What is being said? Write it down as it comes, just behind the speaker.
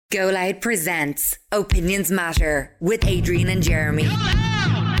Go Loud presents Opinions Matter with Adrian and Jeremy.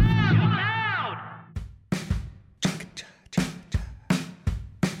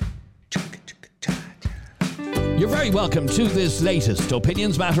 You're very welcome to this latest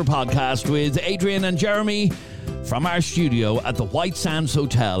Opinions Matter podcast with Adrian and Jeremy from our studio at the White Sands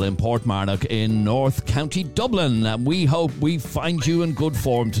Hotel in Portmarnock in North County Dublin. And we hope we find you in good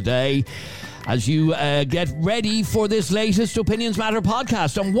form today as you get ready for this latest Opinions Matter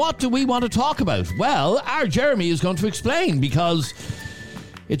podcast. And what do we want to talk about? Well, our Jeremy is going to explain, because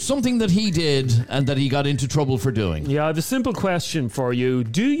it's something that he did and that he got into trouble for doing. Yeah, I have a simple question for you.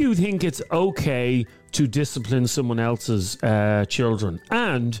 Do you think it's okay to discipline someone else's children?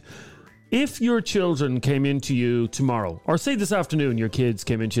 And if your children came into you tomorrow, or say this afternoon, your kids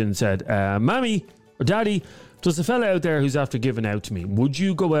came into you and said, Mommy or Daddy, there's a fella out there who's after giving out to me. Would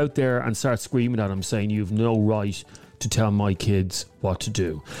you go out there and start screaming at him saying you've no right to tell my kids what to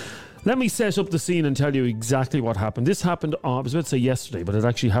do? Let me set up the scene and tell you exactly what happened. This happened on, I was about to say yesterday, but it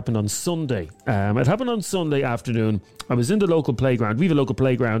actually happened on Sunday. It happened on Sunday afternoon. I was in the local playground. We have a local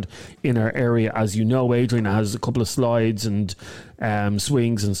playground in our area. As you know, Adrian, has a couple of slides and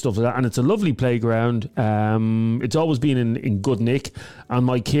swings and stuff like that. And it's a lovely playground. It's always been in good nick. And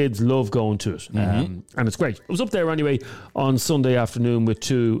my kids love going to it. And it's great. I was up there anyway on Sunday afternoon with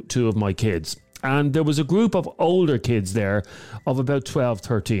two of my kids. And there was a group of older kids there of about 12,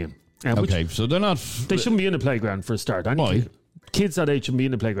 13. Okay, so they're not... They shouldn't be in the playground for a start. Why? Kids that age shouldn't be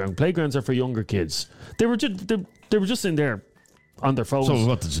in the playground. Playgrounds are for younger kids. They were just in there on their phones. So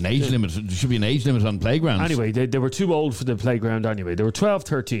what, there's an age limit? There should be an age limit on playgrounds. Anyway, they were too old for the playground anyway. They were 12,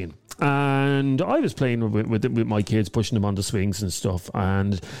 13. And I was playing with my kids, pushing them on the swings and stuff.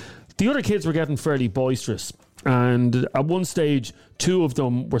 And the other kids were getting fairly boisterous. And at one stage, two of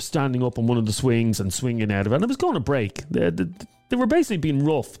them were standing up on one of the swings and swinging out of it. And it was going to break. They were basically being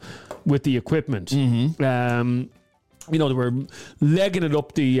rough with the equipment. They were legging it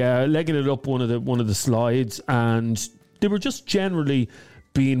up one of the slides, and they were just generally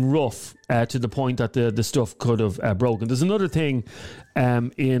being rough to the point that the stuff could have broken. There's another thing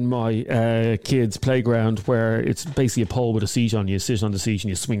in my kids' playground where it's basically a pole with a seat on you. You sit on the seat and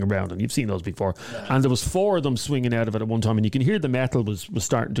you swing around, and you've seen those before. Yeah. And there was four of them swinging out of it at one time, and you can hear the metal was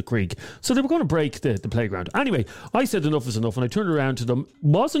starting to creak. So they were going to break the playground. Anyway, I said enough is enough, and I turned around to them.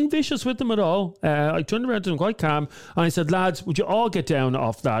 Wasn't vicious with them at all. I turned around to them quite calm, and I said, lads, would you all get down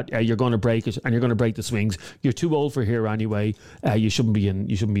off that? You're going to break it, and you're going to break the swings. You're too old for here anyway. You shouldn't be in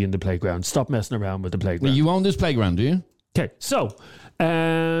the playground. Stop messing around with the playground. Well, you own this playground, do you? Okay, so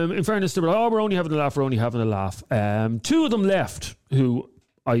in fairness, they were like, we're only having a laugh. Two of them left, who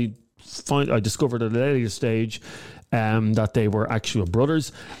I discovered at a later stage that they were actual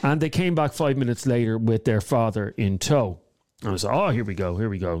brothers, and they came back 5 minutes later with their father in tow. And I was like, here we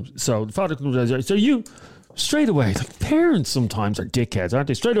go. So the father comes out, so you, straight away, like parents sometimes are dickheads, aren't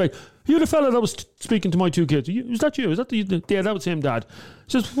they? Straight away, you the fella that was speaking to my two kids. Was that you? Is that yeah, that was him, Dad.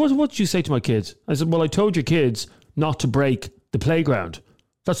 He says, what did you say to my kids? I said, well, I told your kids not to break the playground.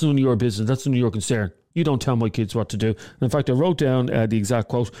 That's none of your business. That's none of your concern. You don't tell my kids what to do. And in fact, I wrote down the exact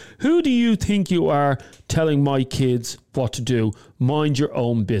quote. Who do you think you are telling my kids what to do? Mind your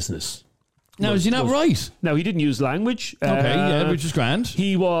own business. Now, is he not right? No, he didn't use language. Okay, which is grand.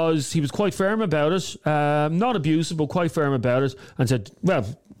 He was quite firm about it. Not abusive, but quite firm about it. And said, well,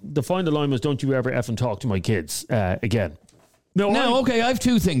 the final line was, don't you ever effing talk to my kids again. Okay, I have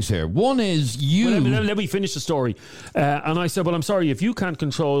two things here. One is you... Well, let me finish the story. And I said, well, I'm sorry, if you can't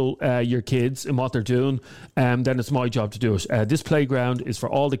control your kids and what they're doing, then it's my job to do it. This playground is for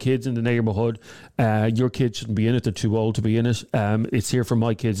all the kids in the neighbourhood. Your kids shouldn't be in it. They're too old to be in it. It's here for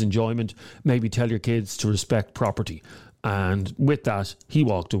my kids' enjoyment. Maybe tell your kids to respect property. And with that, he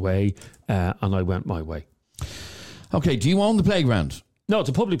walked away, and I went my way. Okay, do you own the playground? No, it's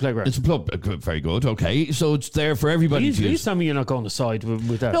a public playground. It's a very good. Okay, so it's there for everybody to use. Please tell me you're not going aside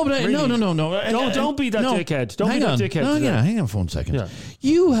with that. No, but really? No. Don't be that dickhead. Don't be that dickhead. No, hang on for 1 second. Yeah.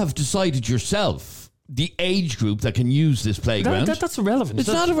 You have decided yourself the age group that can use this playground. That's irrelevant. It's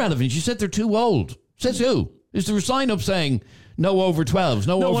not irrelevant. You said they're too old. Says who? Is there a sign up saying no over 12s,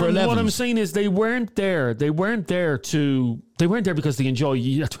 no over 11s? What I'm saying is they weren't there. They weren't there because they enjoy.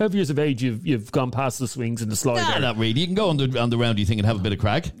 At 12 years of age, you've gone past the swings and the slide. Nah, not really. You can go on the roundy thing and have a bit of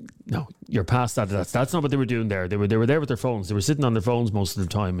crack. No, you're past that. That's not what they were doing there. They were there with their phones. They were sitting on their phones most of the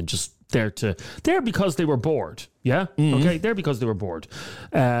time and just there because they were bored. Yeah? Mm-hmm. Okay, there because they were bored.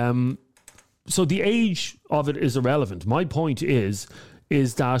 So the age of it is irrelevant. My point is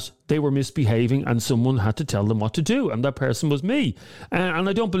that they were misbehaving and someone had to tell them what to do, and that person was me. And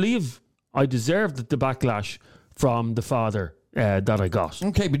I don't believe I deserved the backlash from the father that I got.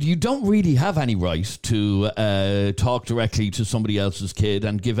 Okay, but you don't really have any right to talk directly to somebody else's kid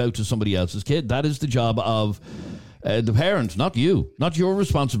and give out to somebody else's kid. That is the job of the parent, not you. Not your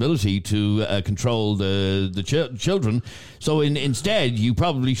responsibility to control the children. So instead, you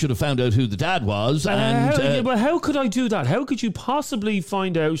probably should have found out who the dad was. But how could I do that? How could you possibly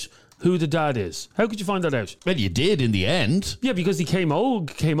find out who the dad is? How could you find that out? Well, you did in the end. Yeah, because he came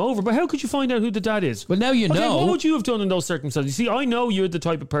over. But how could you find out who the dad is? Well, now you know. What would you have done in those circumstances? You see, I know you're the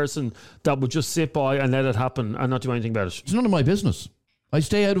type of person that would just sit by and let it happen and not do anything about it. It's none of my business. I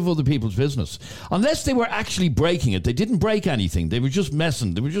stay out of other people's business. Unless they were actually breaking it. They didn't break anything. They were just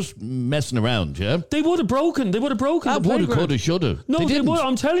messing. They were just messing around, yeah? They would have broken the playground. Woulda, coulda, shoulda. No, they didn't.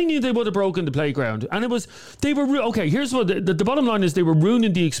 I'm telling you, they would have broken the playground. And okay, here's what, the bottom line is, they were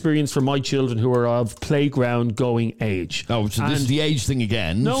ruining the experience for my children who are of playground going age. Oh, so this is the age thing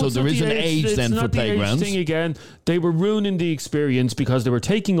again. No, so there is an age then for playgrounds. It's not the age thing again. They were ruining the experience because they were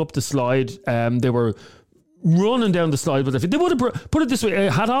taking up the slide. They were running down the slide, but they would have put it this way: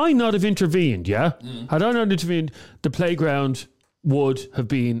 had I not have intervened, had I not intervened, the playground would have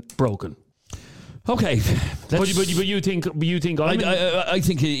been broken. Okay, but you think I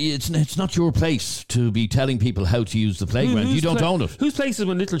think it's not your place to be telling people how to use the playground. You don't own it. Whose place is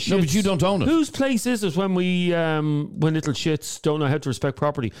when little shits? No, but you don't own it. Whose place is it when when little shits don't know how to respect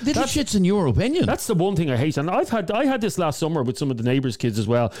property? Little shits, in your opinion? That's the one thing I hate. And I had this last summer with some of the neighbours' kids as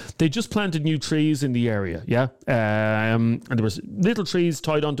well. They just planted new trees in the area, and there was little trees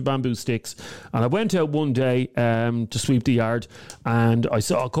tied onto bamboo sticks. And I went out one day to sweep the yard, and I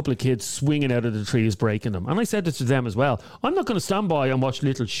saw a couple of kids swinging out of the trees, breaking them. And I said it to them as well. I'm not going to stand by and watch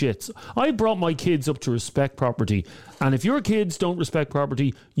little shits. I brought my kids up to respect property. And if your kids don't respect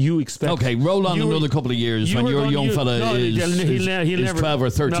property, you expect... Okay, roll on another couple of years when your young fella is 12 or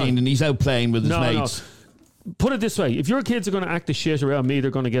 13 and he's out playing with his mates. No. Put it this way: if your kids are going to act the shit around me,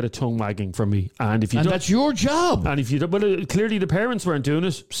 they're going to get a tongue wagging from me. And that's your job. And if you don't, well, clearly the parents weren't doing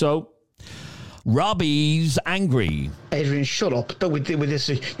it, so... Robbie's angry. Adrian, shut up with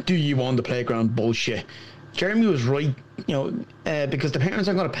this do you own the playground bullshit. Jeremy was right, because the parents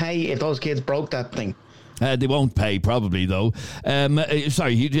aren't going to pay if those kids broke that thing. They won't pay, probably, though.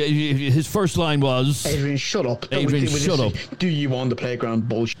 Sorry, his first line was... Adrian, shut up. Adrian, shut up. Do you own the playground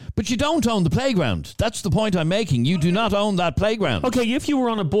bullshit? But you don't own the playground. That's the point I'm making. You do not own that playground. Okay, if you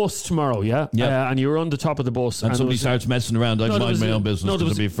were on a bus tomorrow, and you were on the top of the bus... And somebody starts messing around, I'd mind my own business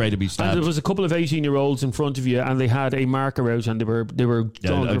because I'd be afraid to be stabbed. And there was a couple of 18-year-olds in front of you, and they had a marker out, and they were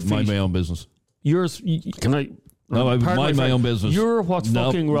I'd mind my own business. Can I... No, I mind my own business. You're what's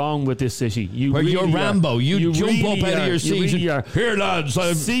fucking wrong with this city. You're Rambo. You jump really up out of your seat. Really Here, lads,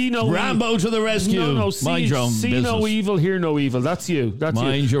 Rambo to the rescue. Mind your own business. See no evil, hear no evil. That's you.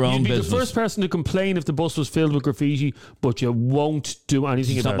 Mind your own business. You'd be the first person to complain if the bus was filled with graffiti, but you won't do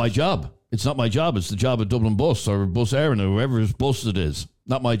anything about it. It's not my job. It's not my job. It's the job of Dublin Bus or Bus Éireann or whoever's bus it is.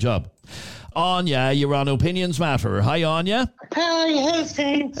 Not my job. Anya, you're on Opinions Matter. Hi, Anya. Hi, how's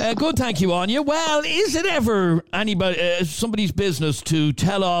things? Good, thank you, Anya. Well, is it ever somebody's business to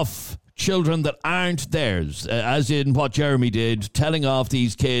tell off children that aren't theirs, as in what Jeremy did, telling off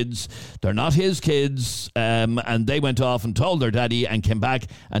these kids? They're not his kids, and they went off and told their daddy and came back,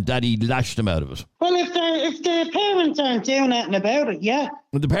 and daddy lashed them out of it. Well, if the parents aren't doing anything about it, yeah.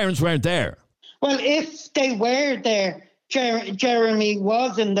 But the parents weren't there. Well, if they were there, Jeremy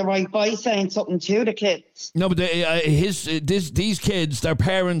was in the right by saying something to the kids. No, but these kids, their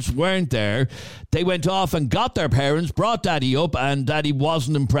parents weren't there. They went off and got their parents, brought daddy up, and daddy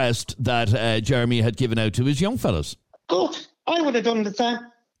wasn't impressed that Jeremy had given out to his young fellas. Good. I would have done the same.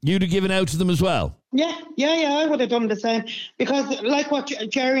 You'd have given out to them as well? Yeah, I would have done the same. Because like what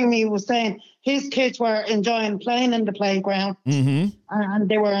Jeremy was saying, his kids were enjoying playing in the playground. Mm-hmm. And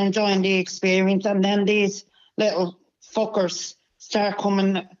they were enjoying the experience. And then these little fuckers start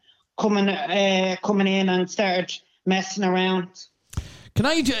coming in and started messing around. Can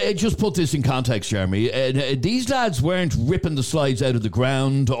I just put this in context, Jeremy? These lads weren't ripping the slides out of the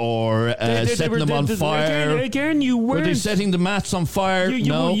ground or setting them on fire. Again, you weren't. Were they setting the mats on fire?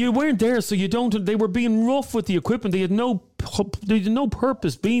 No. You weren't there, so you don't. They were being rough with the equipment. They had no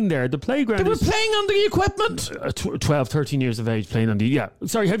purpose being there. The playground. They were playing on the equipment. 12, 13 years of age playing on the... Yeah.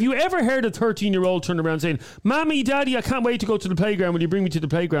 Sorry, have you ever heard a 13-year-old turn around saying, Mommy, Daddy, I can't wait to go to the playground. Will you bring me to the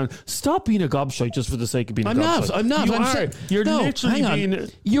playground? Stop being a gobshite just for the sake of being a gobshite. I'm not. You're literally being...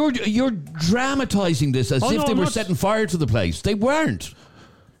 You're dramatising this as if they were setting fire to the place. They weren't.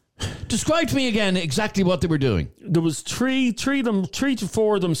 Describe to me again exactly what they were doing. There was three to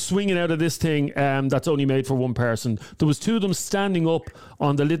four of them swinging out of this thing that's only made for one person. There was two of them standing up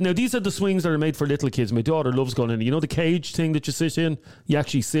on the lid. Now, these are the swings that are made for little kids. My daughter loves going in. You know the cage thing that you sit in? You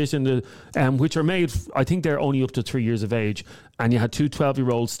actually sit in the... which are made, I think they're only up to 3 years of age. And you had two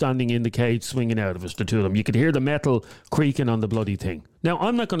 12-year-olds standing in the cage swinging out of it, the two of them. You could hear the metal creaking on the bloody thing. Now,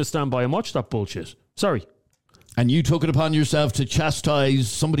 I'm not going to stand by and watch that bullshit. Sorry. And you took it upon yourself to chastise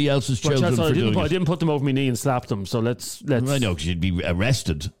somebody else's children for doing it. I didn't put them over my knee and slap them, so let's... I know, because you'd be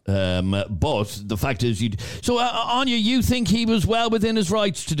arrested. But the fact is, So, Anya, you think he was well within his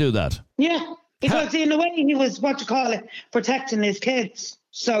rights to do that? Yeah, because in a way he was, protecting his kids.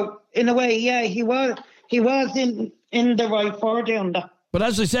 So, in a way, yeah, he was in the right for doing that. But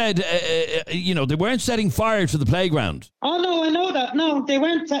as I said, they weren't setting fire to the playground. Oh, no, I know that. No, they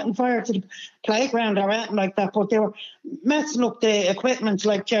weren't setting fire to the playground or anything like that, but they were messing up the equipment,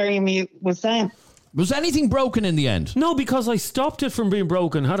 like Jeremy was saying. Was anything broken in the end? No, because I stopped it from being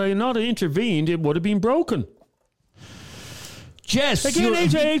broken. Had I not intervened, it would have been broken. Jess, again,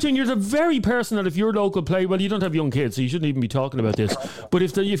 Adrian, you're the very person that if your local you don't have young kids, so you shouldn't even be talking about this. But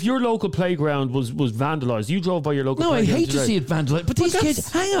if your local playground was vandalised, you drove by your local playground. No, I hate to see it vandalised. But these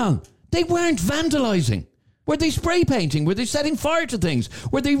kids, hang on, they weren't vandalising. Were they spray painting? Were they setting fire to things?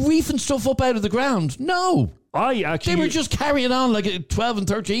 Were they reefing stuff up out of the ground? No. They were just carrying on like a 12 and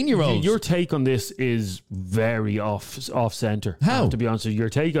 13-year-olds. Your take on this is very off centre. How? To be honest with you, your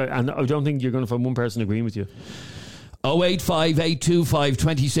take, and I don't think you're going to find one person agreeing with you. 085 825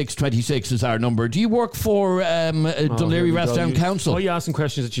 2626 is our number. Do you work for Dunleary Rathdown Council? Why are you asking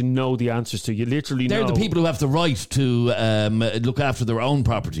questions that you know the answers to? You literally know. They're the people who have the right to look after their own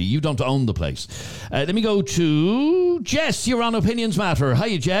property. You don't own the place. Let me go to Jess. You're on Opinions Matter.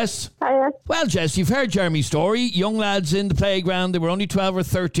 Hiya, Jess. Hiya. Well, Jess, you've heard Jeremy's story. Young lads in the playground. They were only 12 or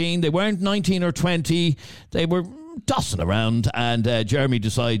 13. They weren't 19 or 20. They were tossing around, and Jeremy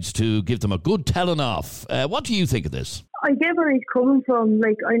decides to give them a good telling off. What do you think of this? I get where he's coming from.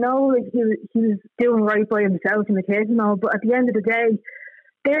 Like, I know, like, he was doing right by himself and the kids and all, but at the end of the day,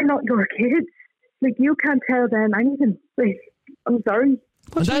 they're not your kids. Like, you can't tell them anything. Like, I'm sorry.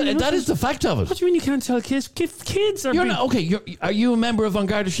 That is the fact of it. What do you mean you can't tell kids? Kids are... Are you a member of An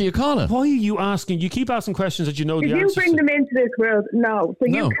Garda Síochána? Why are you asking? You keep asking questions that you know the answers to. If you bring them into this world, no. So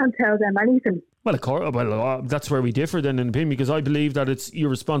No. You can't tell them anything. Well, of course, that's where we differ then in opinion, because I believe that it's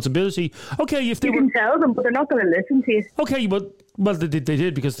your responsibility. Okay, if they You can tell them, but they're not going to listen to you. Okay, but they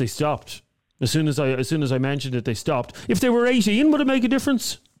did because they stopped. As soon as I mentioned it, they stopped. If they were 18, would it make a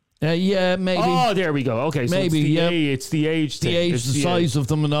difference? Yeah, maybe. Oh, there we go. Okay, so maybe, it's the age thing. The age, the size of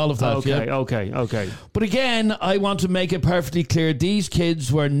them and all of that. Okay. But again, I want to make it perfectly clear, these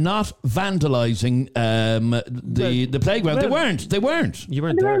kids were not vandalising the playground. They weren't. You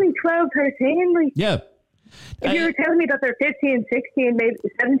weren't They're there. only 12, 13. Like. Yeah. If you were telling me that they're 15, 16, maybe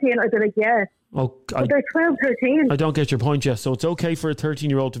 17, I'd be like, yeah. But they're 12, 13. I don't get your point, Jess. So it's okay for a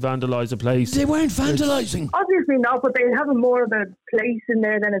 13-year-old to vandalise a place. They weren't vandalising. Obviously not, but they'd have more of a place in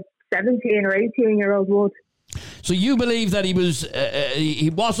there than a 17 or 18-year-old would. So you believe that he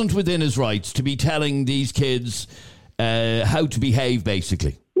wasn't within his rights to be telling these kids how to behave,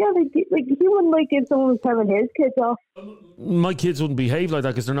 basically? Yeah, like he wouldn't like if someone was telling his kids off. My kids wouldn't behave like that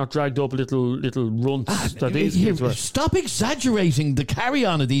because they're not dragged up little runts that these kids were. Stop exaggerating the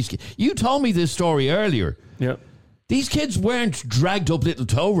carry-on of these kids. You told me this story earlier. Yeah. These kids weren't dragged up little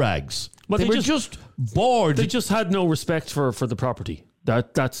toe rags. Well, they were just bored. They just had no respect for the property.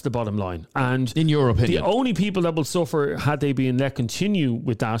 That's the bottom line. And in your opinion, the only people that will suffer had they been let continue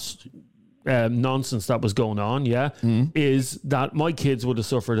with that nonsense that was going on, is that my kids would have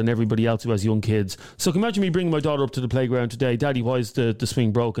suffered and everybody else who has young kids. So can you imagine me bringing my daughter up to the playground today? Daddy, why is the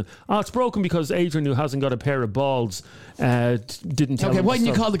swing broken? Oh, it's broken because Adrian, who hasn't got a pair of balls, didn't tell him. Okay, why didn't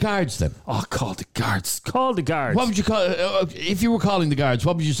you call the guards then? Oh, call the guards. Call the guards. What would you call, if you were calling the guards,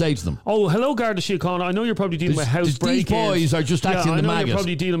 what would you say to them? Oh, hello, Garda Síochána. I know you're probably dealing with house break-ins. These boys are just acting the maggot. I know you're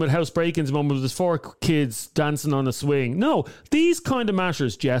probably dealing with house break-ins, Mum, there's 4 kids dancing on a swing. No, these kind of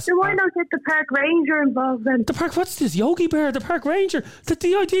matters, Jess. So why not get the park ranger involved then? The park, what's this, Yogi Bear? The park ranger?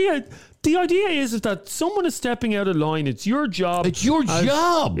 The idea is that someone is stepping out of line. It's your job. It's your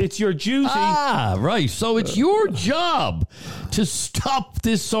job. It's your duty. Ah, right. So it's your job to stop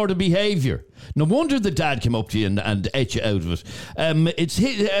this sort of behaviour. No wonder the dad came up to you and ate you out of it. It's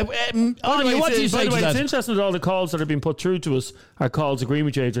his. What do you say to that? It's interesting that all the calls that have been put through to us are calls agreeing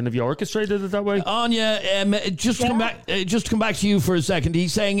with you, Adrian. Have you orchestrated it that way? Anya, come back to you for a second.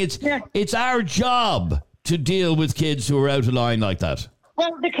 He's saying it's our job to deal with kids who are out of line like that.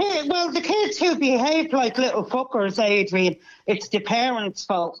 Well, the kids who behave like little fuckers, Adrian, it's the parents'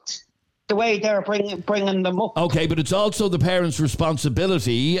 fault. the way they're bringing them up. Okay, but it's also the parents'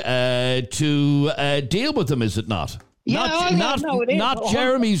 responsibility to deal with them, is it not? Yeah, not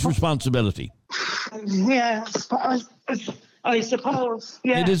Jeremy's responsibility. Yeah, I suppose.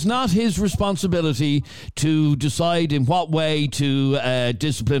 Yeah. It is not his responsibility to decide in what way to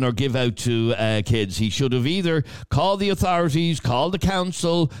discipline or give out to kids. He should have either called the authorities, called the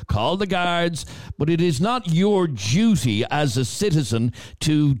council, called the guards, but it is not your duty as a citizen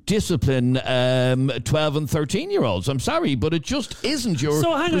to discipline 12 and 13-year-olds. I'm sorry, but it just isn't your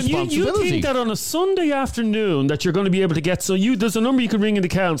responsibility. So hang on, you think that on a Sunday afternoon that you're going to be able to get... there's a number you can ring in the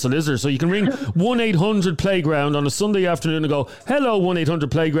council, is there? So you can ring 1-800-PLAYGROUND on a Sunday afternoon and go, hello,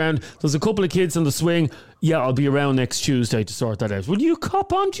 1-800-PLAYGROUND. There's a couple of kids on the swing. Yeah, I'll be around next Tuesday to sort that out. Will you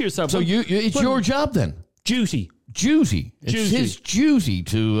cop on to yourself? So it's your job then? Duty. It's his duty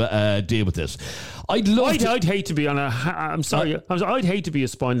to deal with this. I'd hate to be on a... I'm sorry. I'd hate to be a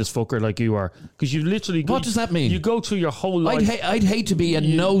spineless fucker like you are. Because you literally... What does that mean? You go through your whole life... I'd hate to be a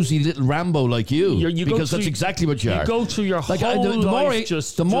nosy little Rambo like you. Because that's exactly what you are. You go through your whole life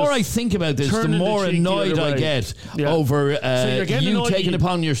The more I think about this, the more annoyed I get over you taking it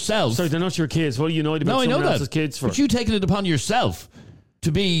upon yourself. Sorry, they're not your kids. What are you annoyed about someone else's kids for? But you taking it upon yourself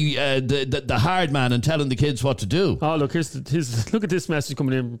to be the hard man and telling the kids what to do. Oh, look, look at this message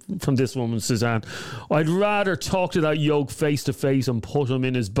coming in from this woman, Suzanne. I'd rather talk to that yoke face to face and put him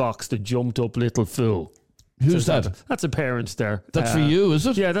in his box, the jumped up little fool. Who's that? That's a parent there. That's for you, is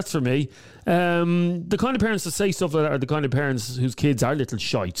it? Yeah, that's for me. The kind of parents that say stuff like that are the kind of parents whose kids are little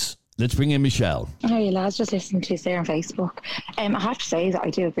shites. Let's bring in Michelle. Hi, lads. Just listening to you there on Facebook. I have to say that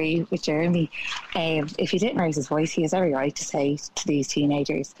I do agree with Jeremy. If he didn't raise his voice, he has every right to say to these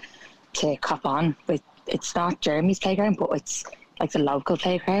teenagers to cop on. But it's not Jeremy's playground, but it's like the local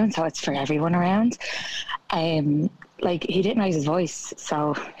playground, so it's for everyone around. Like, he didn't raise his voice,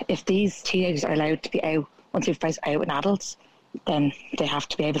 so if these teenagers are allowed to be out once we've priced out with adults, then they have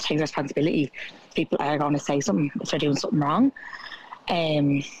to be able to take responsibility. People are going to say something if they're doing something wrong.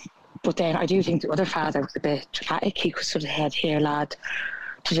 But then I do think the other father was a bit dramatic. He sort of said, here, lad,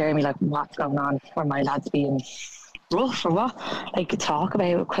 to Jeremy, like, what's going on? Or my lad's being rough or what? Like, talk about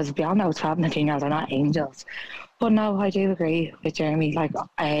it, because we all know 12 and 13-year-olds are not angels. But no, I do agree with Jeremy. Like,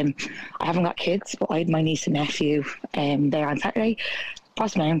 I haven't got kids, but I had my niece and nephew there on Saturday.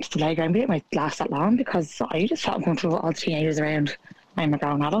 Possibly down to the playground, but it might last that long because I just felt uncomfortable with all the teenagers around. I'm a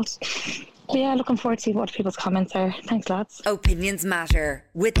grown adult. But yeah, looking forward to see what people's comments are. Thanks, lads. Opinions Matter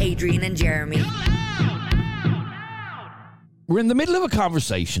with Adrian and Jeremy. We're in the middle of a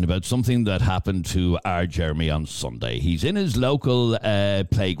conversation about something that happened to our Jeremy on Sunday. He's in his local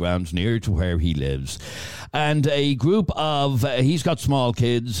playground near to where he lives. And a group of, he's got small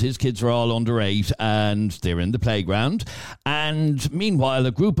kids, his kids are all under 8 and they're in the playground. And meanwhile,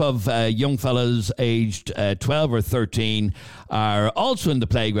 a group of young fellas aged 12 or 13 are also in the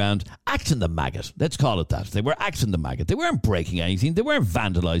playground acting the maggot. Let's call it that. They were acting the maggot. They weren't breaking anything. They weren't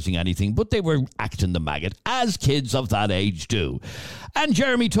vandalising anything, but they were acting the maggot, as kids of that age do. And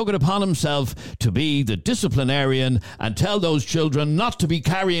Jeremy took it upon himself to be the disciplinarian and tell those children not to be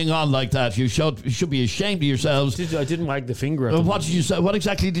carrying on like that. You should be ashamed of yourselves. I didn't wag the finger at them. What did you say? What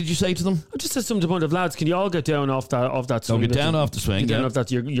exactly did you say to them? I just said something to the point of, lads, can you all get down off that swing? Get down off the swing. Get down off that.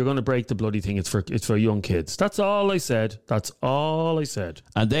 You're going to break the bloody thing. It's for young kids. That's all I said. That's all I said.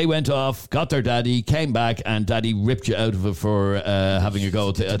 And they went off, got their daddy, came back, and daddy ripped you out of it for having a go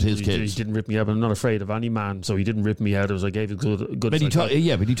at his kids. He didn't rip me out. I'm not afraid of any man, so he didn't rip me out as I gave a good. But he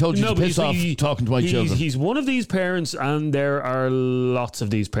told you to piss off talking to my children. He's one of these parents, and there are lots of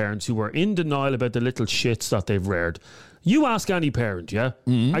these parents who are in denial about the little shits that they've reared. You ask any parent, yeah?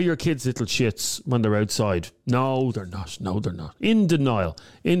 Mm-hmm. Are your kids little shits when they're outside? No, they're not. No, they're not. In denial.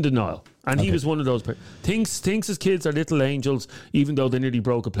 And he was one of those thinks his kids are little angels, even though they nearly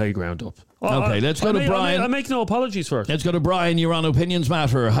broke a playground up. Okay, let's go to Brian. I make no apologies for it. Let's go to Brian. You're on Opinions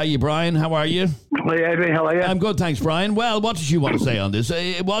Matter. Hi, Brian. How are you? Hi, Adrian. How are you? I'm good, thanks, Brian. Well, what did you want to say on this?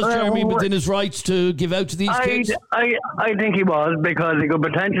 Was Jeremy within his rights to give out to these kids? I think he was, because he could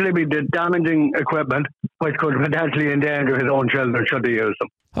potentially be damaging equipment, which could potentially endanger his own children should he use them.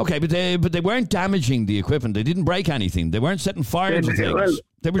 Okay, but they weren't damaging the equipment. They didn't break anything. They weren't setting fire to things.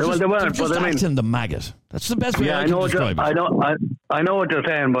 They were just acting the maggot. That's the best way I can describe it. I know what you're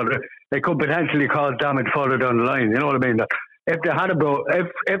saying, but it could potentially cause damage further down the line. You know what I mean? If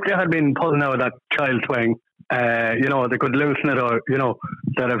they had been pulling out that child swing, they could loosen it, or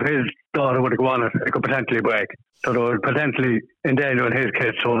that if his daughter would have gone it could potentially break. So they would potentially endanger his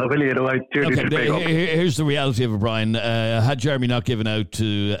kids. So I really had the right duty to speak up. Here's the reality of it, Brian. Had Jeremy not given out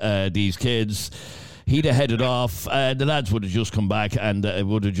to these kids, he'd have headed off. The lads would have just come back and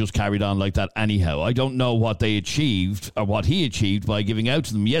would have just carried on like that anyhow. I don't know what they achieved or what he achieved by giving out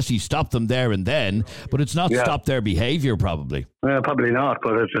to them. Yes, he stopped them there and then, but it's not stopped their behaviour, probably. Well, probably not,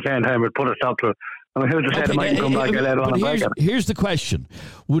 but at the same time, it put a stop to it. I mean, who's to say they might come back and let on back? Here's the question.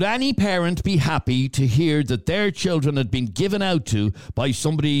 Would any parent be happy to hear that their children had been given out to by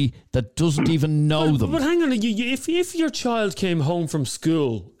somebody that doesn't even know them? But hang on, if your child came home from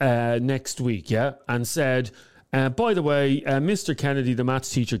school next week, and said, by the way, Mr. Kennedy, the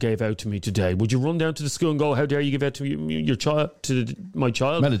maths teacher, gave out to me today. Would you run down to the school and go, how dare you give out to your child, my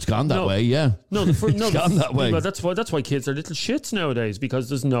child? Well, it's gone that way, yeah. It's gone that way. Well, that's why kids are little shits nowadays, because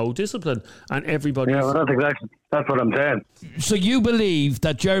there's no discipline and everybody. Yeah, well, that's what I'm saying. So you believe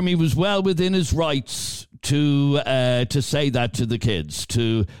that Jeremy was well within his rights to say that to the kids,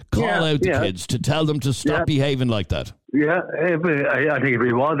 to call out the kids, to tell them to stop behaving like that? Yeah, I think if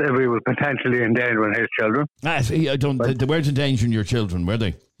he was potentially endangering his children. They weren't endangering your children, were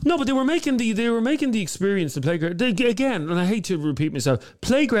they? No, but they were making the experience, the playground. Again, and I hate to repeat myself,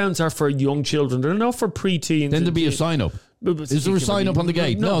 playgrounds are for young children. They're not for preteens. Then there'd be a sign up. Is there a sign up on the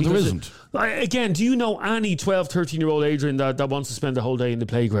gate? No, there isn't. Again, do you know any 12, 13-year-old Adrian that wants to spend the whole day in the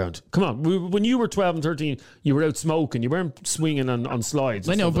playground? Come on. When you were 12 and 13, you were out smoking. You weren't swinging on slides.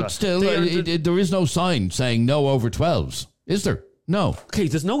 I know, but still, there is no sign saying no over 12s. Is there? No. Okay,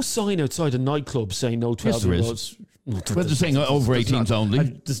 there's no sign outside a nightclub saying no 12-year-olds. Well, they're saying over 18s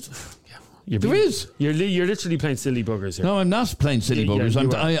only. There is. You're literally playing silly buggers here. No, I'm not playing silly buggers.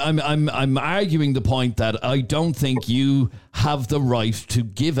 I'm arguing the point that I don't think you have the right to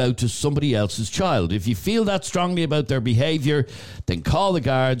give out to somebody else's child. If you feel that strongly about their behaviour, then call the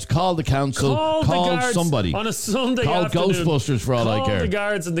guards, call the council, call somebody on a Sunday call afternoon. Ghostbusters for all I care. Call the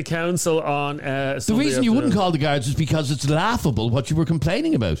guards and the council on Sunday The reason you wouldn't call the guards is because it's laughable what you were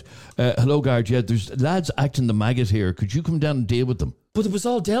complaining about. Hello, guard. Yeah, there's lads acting the maggot here. Could you come down and deal with them? But it was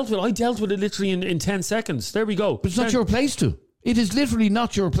all dealt with. I dealt with it literally in 10 seconds. There we go. But it's not your place to. It is literally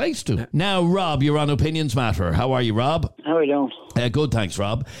not your place to. Now, Rob, you're on Opinions Matter. How are you, Rob? How are you doing? Good, thanks,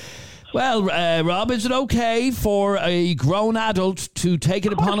 Rob. Well, Rob, is it okay for a grown adult to take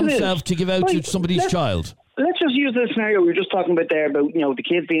it upon himself to give out to somebody's child? Let's just use the scenario we were just talking about there about, the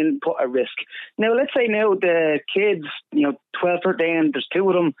kids being put at risk. Now, let's say now the kids, 12, 13, there's two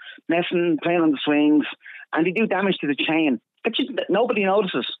of them messing, playing on the swings, and they do damage to the chain. Nobody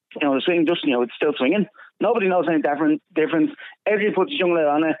notices. The swing just, it's still swinging. Nobody knows any difference. Everybody puts a young lad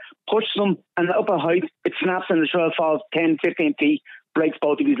on it, pushes them, and up a height, it snaps and the child falls 10, 15 feet, breaks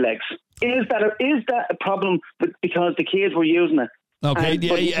both of his legs. Is that a problem because the kids were using it? Okay,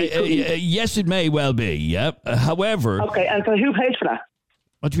 yes, it may well be, yeah. However... Okay, and so who pays for that?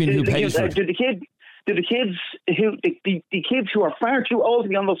 What do you mean who pays for it? Do the kids who are far too old to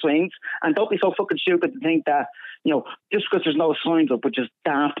be on those swings, and don't be so fucking stupid to think that, just because there's no signs up, which is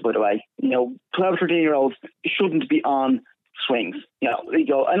daft, by the way, 12, 13-year-olds shouldn't be on swings.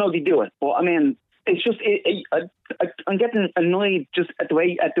 I know they do it, but I mean, it's just, I'm getting annoyed just at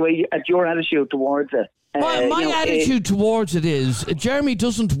your attitude towards it. My attitude towards it is Jeremy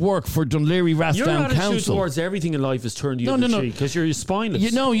doesn't work for Dunleary Rathdown Council. Your attitude towards everything in life is turned the other cheek because you're spineless.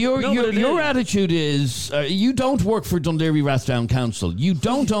 Your attitude is you don't work for Dunleary Rathdown Council. You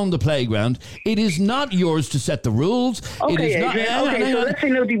don't own the playground. It is not yours to set the rules. Okay, it is not, so let's say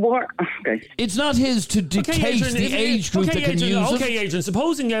no, okay. It's not his to dictate the age group that can use it. Okay, Adrian,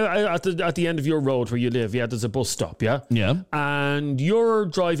 supposing at the end of your road where you live, there's a bus stop, yeah? Yeah. And you're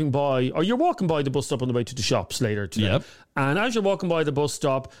driving by, or you're walking by the bus stop on the way to the shops later today. Yep. And as you're walking by the bus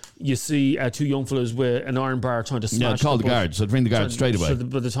stop, you see two young fellas with an iron bar trying to smash. Call the guards. I'd ring the guards straight away. So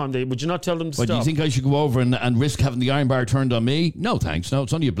by the time would you not tell them to stop? Do you think I should go over and risk having the iron bar turned on me? No, thanks. No,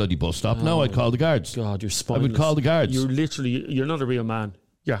 it's only a bloody bus stop. No, I'd call the guards. God, you're spineless. I would call the guards. You're not a real man.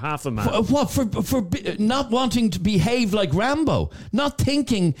 You're half a man. For not wanting to behave like Rambo, not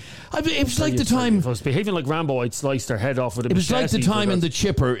thinking. It was like the time. If I was behaving like Rambo, I'd slice their head off with a machete. It was like the time in the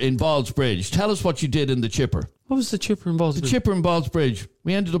chipper in Ballsbridge. Tell us what you did in the chipper. What was the chipper in Ballsbridge? The chipper in Ballsbridge.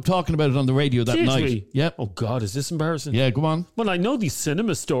 We ended up talking about it on the radio that night. We? Yep. Oh God, is this embarrassing? Yeah, go on. Well, I know the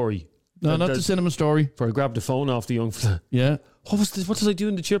cinema story. No, not the cinema story. Where I grabbed the phone off the young fella. Yeah. What did I do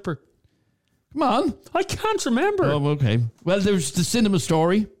in the chipper? Come on. I can't remember. Oh, okay. Well, there's the cinema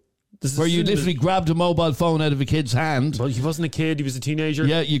story. Where you literally grabbed a mobile phone out of a kid's hand. Well, he wasn't a kid, he was a teenager.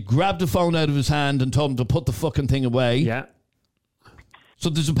 Yeah, you grabbed the phone out of his hand and told him to put the fucking thing away. Yeah. So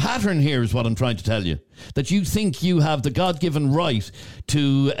there's a pattern here, is what I'm trying to tell you. That you think you have the God-given right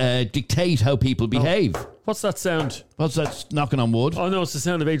to dictate how people behave. What's that sound? What's that knocking on wood? Oh, no, it's the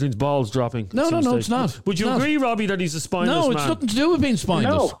sound of Adrian's balls dropping. No, it's not. Would you agree, Robbie, that he's a spineless man? No, it's nothing to do with being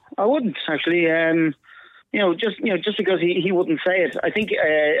spineless. No, I wouldn't, actually. Just because he wouldn't say it, I think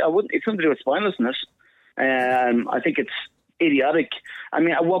I wouldn't. It's something to do with spinelessness. I think it's idiotic. I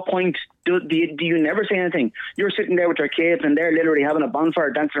mean, at what point do you never say anything? You're sitting there with your kids and they're literally having a bonfire,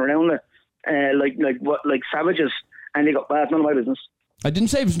 dancing around it, like savages, and they go, "Well, it's none of my business." I didn't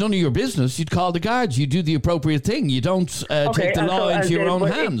say it was none of your business. You'd call the guards. You do the appropriate thing. You don't take the law into your own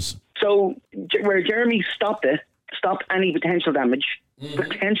hands. So where Jeremy stopped any potential damage,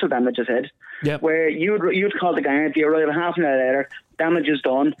 I said. Yep. Where you'd call the guards, you arrive half an hour later, damage is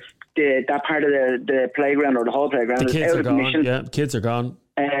done. That part of the playground or the whole playground is out of commission. Yeah, kids are gone.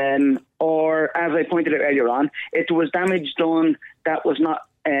 Or, as I pointed out earlier on, it was damage done that was not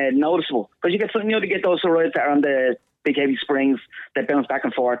noticeable. Because you get something, to get those rides that are on the big heavy springs that bounce back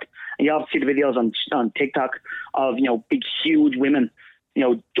and forth. And you often see the videos on TikTok of, big, huge women,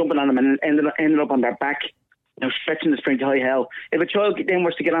 jumping on them and ended up on their back, stretching the spring to high hell. If a child then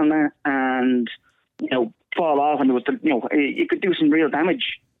was to get on that and, fall off and it was, it could do some real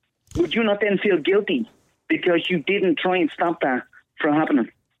damage, would you not then feel guilty because you didn't try and stop that from happening?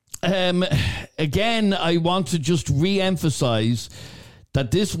 Again, I want to just re-emphasise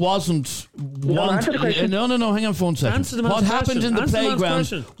that this wasn't No, hang on for 1 second. What happened in the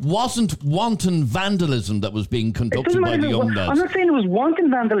playground wasn't wanton vandalism that was being conducted by the young lads. I'm not saying it was wanton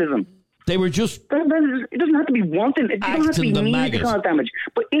vandalism. They were just... It doesn't have to be wanton. It doesn't have to be needed to cause damage.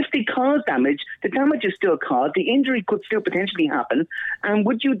 But if they cause damage, the damage is still caused. The injury could still potentially happen. And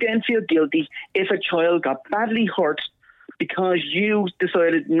would you then feel guilty if a child got badly hurt because you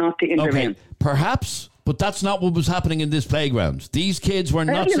decided not to intervene? Okay, perhaps... But that's not what was happening in this playground. These kids were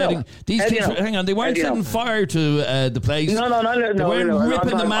not setting... Hang on, they weren't setting fire to the place. No. They weren't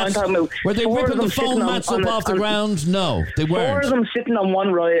ripping the mats... Were they ripping the foam mats up off the ground? No, they weren't. Four of them sitting on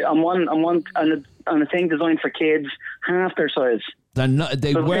one ride, on a thing designed for kids, half their size.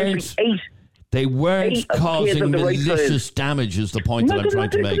 They weren't... They weren't causing malicious damage, is the point that I'm trying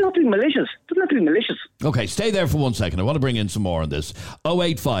to make. It doesn't have to be malicious. It doesn't have to be malicious. Okay, stay there for 1 second. I want to bring in some more on this.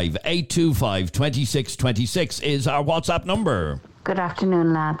 085 825 2626 is our WhatsApp number. Good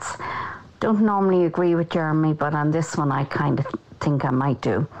afternoon, lads. Don't normally agree with Jeremy, but on this one I kind of think I might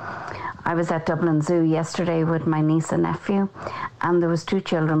do. I was at Dublin Zoo yesterday with my niece and nephew, and there was 2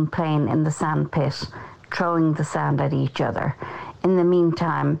 children playing in the sand pit, throwing the sand at each other. In the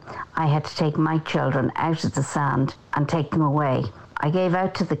meantime, I had to take my children out of the sand and take them away. I gave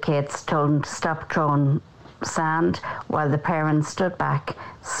out to the kids, told them to stop throwing sand, while the parents stood back,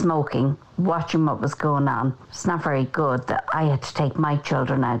 smoking, watching what was going on. It's not very good that I had to take my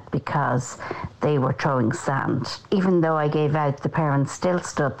children out because they were throwing sand. Even though I gave out, the parents still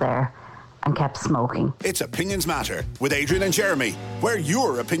stood there and kept smoking. It's Opinions Matter with Adrian and Jeremy, where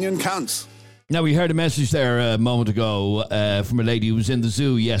your opinion counts. Now, we heard a message there a moment ago from a lady who was in the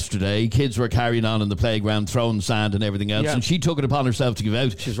zoo yesterday. Kids were carrying on in the playground, throwing sand and everything else, and she took it upon herself to give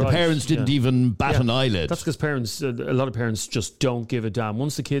out. The parents didn't even bat an eyelid. That's because a lot of parents just don't give a damn.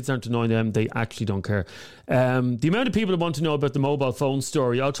 Once the kids aren't annoying them, they actually don't care. The amount of people that want to know about the mobile phone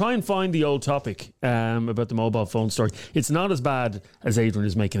story, I'll try and find the old topic about the mobile phone story. It's not as bad as Adrian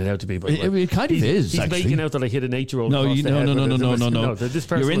is making it out to be. But it kind of is, He's actually. making out that I hit an 8-year-old. No.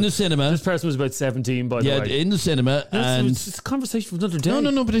 You're in the cinema. This person was about 17, by the way. Yeah, in the cinema. And it's a conversation for another day.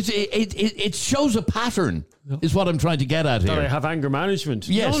 No, but it shows a pattern, is what I'm trying to get at here. That I have anger management.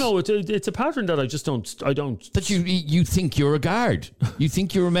 Yes. No, it's a pattern that I don't. That you think you're a guard. You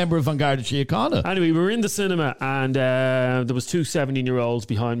think you're a member of An Garda Síochána. Anyway, we were in the cinema and there was 2 17-year-olds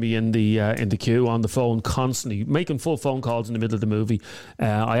behind me in the queue on the phone constantly, making full phone calls in the middle of the movie.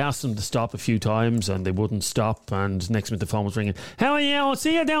 I asked them to stop a few times and they wouldn't stop, and next minute the phone was ringing. Hell yeah, I'll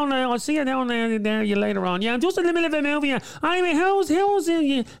see you down there you later on. Yeah, just in the middle of a movie. Anyway, how's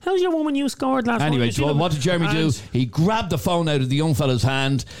your woman you scored last night? Anyway, so what did Jeremy do? He grabbed the phone out of the young fella's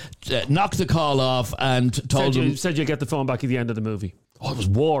hand, knocked the call off, and said you'll get the phone back at the end of the movie. Oh, it was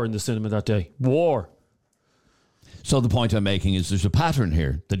war in the cinema that day. War. So the point I'm making is there's a pattern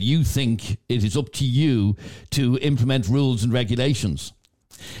here that you think it is up to you to implement rules and regulations.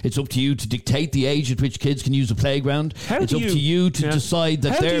 It's up to you to dictate the age at which kids can use a playground. It's up to you to decide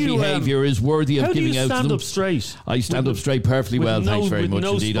that their behaviour is worthy of giving out to them. How do you stand up straight? I stand up straight perfectly well, thanks very much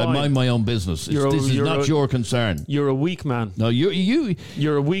indeed. I mind my own business. This is not your concern. You're a weak man. No,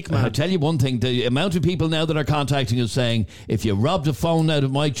 you're a weak man. I'll tell you one thing. The amount of people now that are contacting us saying, if you robbed a phone out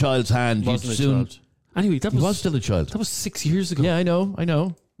of my child's hand, you'd soon... Anyway, that was still a child. That was 6 years ago. Yeah, I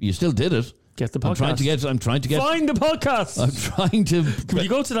know. You still did it. Get the podcast. I'm trying to get. Find the podcast. I'm trying to. Can you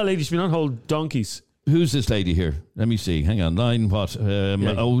go to that lady? She's been on hold donkeys. Who's this lady here? Let me see. Hang on. Line what?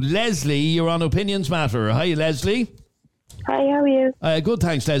 Leslie, you're on Opinions Matter. Hi, Leslie. Hi, how are you? Good,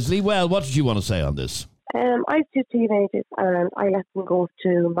 thanks, Leslie. Well, what did you want to say on this? I have 2 teenagers and I let them go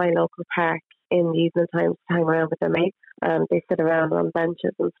to my local park in the evening times to hang around with their mates. They sit around on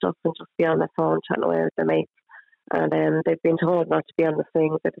benches and stuff and just be on their phone chatting away with their mates. And they've been told not to be on the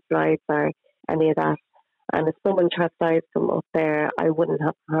swings or the slides or any of that. And if someone chastised them up there, I wouldn't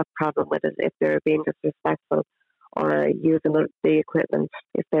have a problem with it if they were being disrespectful or using the equipment,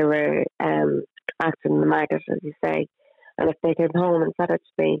 if they were acting the maggot, as you say. And if they came home and said it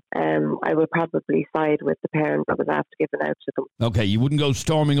to me, I would probably side with the parent that was after giving out to them. Okay, you wouldn't go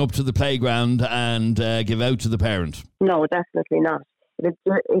storming up to the playground and give out to the parent? No, definitely not.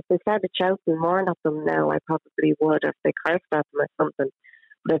 If they started shouting more at them now, I probably would, if they cursed at them or something.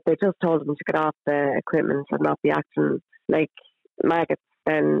 But if they just told them to get off the equipment and not be acting like maggots,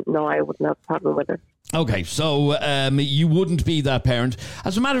 then no, I wouldn't have a problem with it. Okay, so you wouldn't be that parent.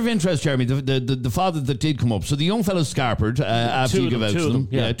 As a matter of interest, Jeremy, the father that did come up, so the young fellas scarpered after you give out to them.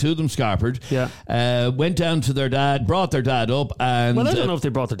 Yeah, 2 of them scarpered. Yeah. Went down to their dad, brought their dad up, and well, I don't know if they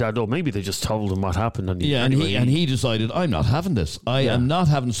brought their dad up. Maybe they just told him what happened. And he decided, I'm not having this. I am not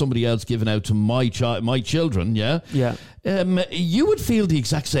having somebody else giving out to my children. Yeah. Yeah. You would feel the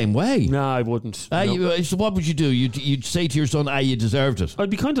exact same way. No, I wouldn't. So what would you do? You'd say to your son, you deserved it. I'd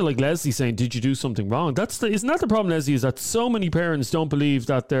be kind of like Leslie saying, did you do something wrong? Isn't that the problem, Leslie, is that so many parents don't believe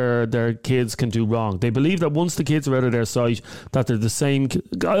that their kids can do wrong. They believe that once the kids are out of their sight, that they're the same.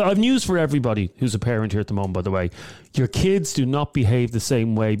 I've news for everybody who's a parent here at the moment, by the way. Your kids do not behave the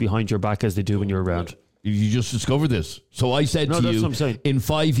same way behind your back as they do when you're around. You just discovered this. So I said to you, in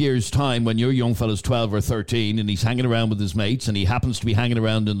 5 years' time, when your young fella's 12 or 13 and he's hanging around with his mates and he happens to be hanging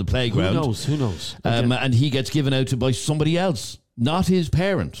around in the playground. Who knows? And he gets given out to by somebody else, not his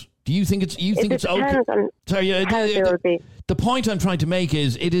parent. Do you think it's okay? Sorry, the point I'm trying to make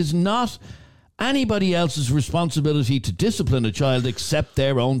is it is not anybody else's responsibility to discipline a child except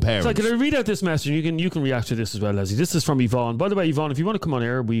their own parents. So can I read out this message? You can react to this as well, Leslie. This is from Yvonne. By the way, Yvonne, if you want to come on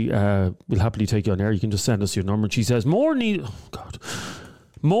air, we'll happily take you on air. You can just send us your number. She says, More needs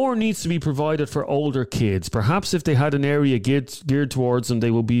to be provided for older kids. Perhaps if they had an area geared towards them, they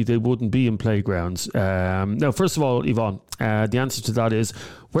wouldn't be in playgrounds. Now, first of all, Yvonne, the answer to that is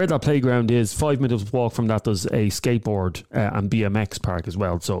where that playground is, 5 minutes walk from that, there's a skateboard and BMX park as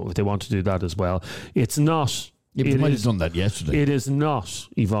well. So if they want to do that as well, it's not. They might have done that yesterday. It is not,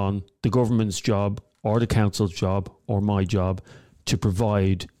 Yvonne, the government's job or the council's job or my job to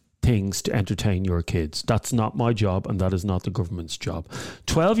provide things to entertain your kids. That's not my job, and that is not the government's job.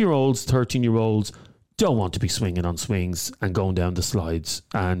 12-year-olds, 13-year-olds don't want to be swinging on swings and going down the slides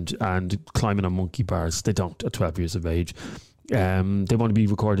and climbing on monkey bars. They don't at 12 years of age. They want to be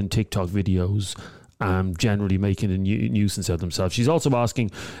recording TikTok videos, generally making a nuisance of themselves. She's also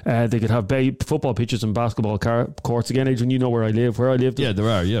asking they could have football pitches and basketball courts. Again, Adrian, you know where I live. Yeah, there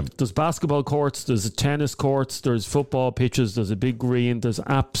are, yeah. There's basketball courts, there's tennis courts, there's football pitches, there's a big green, there's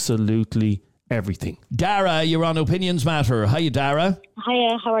absolutely everything. Dara, you're on Opinions Matter. Hiya, Dara.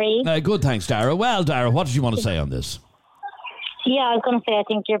 Hiya, how are you? Good, thanks, Dara. Well, Dara, what did you want to say on this? Yeah, I was going to say I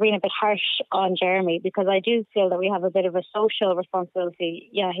think you're being a bit harsh on Jeremy, because I do feel that we have a bit of a social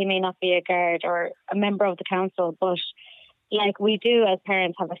responsibility. Yeah, he may not be a guard or a member of the council, but like we do as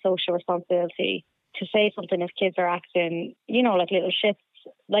parents have a social responsibility to say something if kids are acting, like little shits.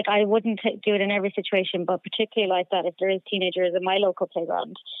 Like I wouldn't do it in every situation, but particularly like that if there is teenagers in my local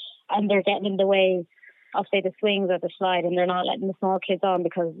playground and they're getting in the way of, say, the swings or the slide and they're not letting the small kids on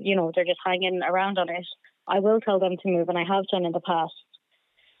because, they're just hanging around on it. I will tell them to move, and I have done in the past.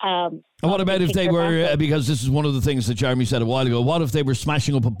 And what about if they were, because this is one of the things that Jeremy said a while ago, what if they were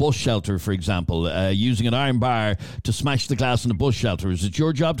smashing up a bus shelter, for example, using an iron bar to smash the glass in a bus shelter? Is it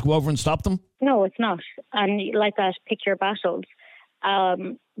your job to go over and stop them? No, it's not. And like that, pick your battles.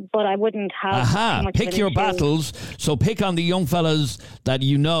 But I wouldn't have... pick your battles. So pick on the young fellas that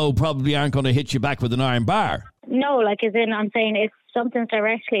probably aren't going to hit you back with an iron bar. No, I'm saying if something's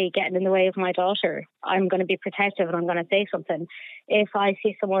directly getting in the way of my daughter, I'm going to be protective and I'm going to say something. If I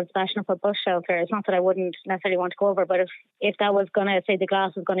see someone smashing up a bus shelter, it's not that I wouldn't necessarily want to go over, but if that was going to, say the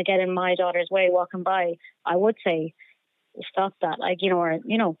glass was going to get in my daughter's way walking by, I would say, stop that,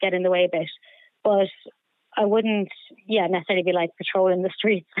 get in the way a bit. But I wouldn't, necessarily be like patrolling the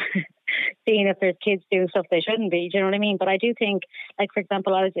streets, seeing if there's kids doing stuff they shouldn't be. Do you know what I mean? But I do think, for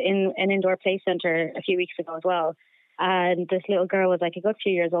example, I was in an indoor play centre a few weeks ago as well, and this little girl was like a good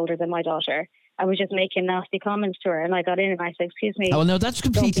few years older than my daughter, I was just making nasty comments to her, and I got in and I said, excuse me. Oh, no, that's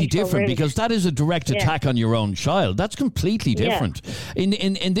completely different because that is a direct attack on your own child. That's completely different. Yeah.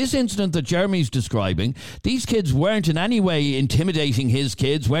 In this incident that Jeremy's describing, these kids weren't in any way intimidating his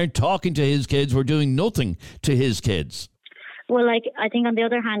kids, weren't talking to his kids, were doing nothing to his kids. Well, like, I think on the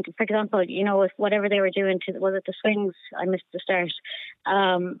other hand, for example, you know, if whatever they were doing was it the swings, I missed the start.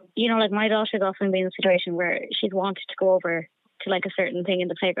 You know, like my daughter's often been in a situation where she'd wanted to go over to like a certain thing in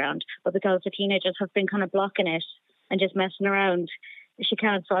the playground, but because the teenagers have been kind of blocking it and just messing around, she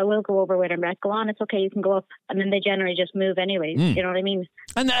can't. So I will go over with her and be like, go on, it's okay, you can go up. And then they generally just move anyways. You know what I mean?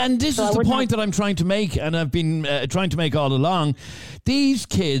 And this is the point that I'm trying to make, and I've been trying to make all along. These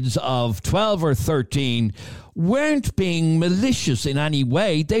kids of 12 or 13 weren't being malicious in any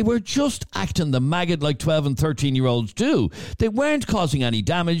way. They were just acting the maggot like 12 and 13-year-olds do. They weren't causing any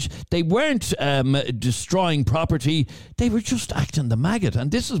damage. They weren't destroying property. They were just acting the maggot.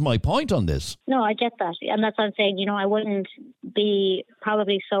 And this is my point on this. No, I get that. And that's what I'm saying. You know, I wouldn't be I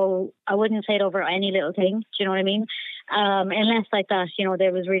wouldn't say it over any little thing. Do you know what I mean? Unless like that, you know,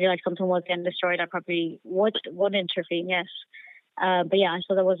 there was really like something was getting destroyed, I probably would intervene, yes. But yeah,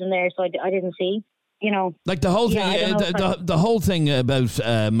 so that wasn't there, so I didn't see. You know, like the whole thing, the whole thing about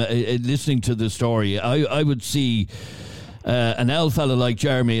listening to the story, I would see an L fella like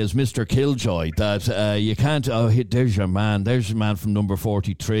Jeremy as Mr. Killjoy. That you can't. Oh, there's your man. There's your man from number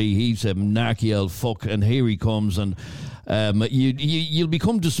 43. He's a narky L fuck, and here he comes. And you'll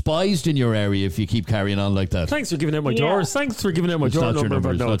become despised in your area if you keep carrying on like that. Thanks for giving out my doors. Thanks for giving out my door number.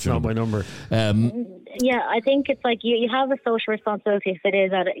 But no, it's not my number. Yeah, I think it's like you have a social responsibility if it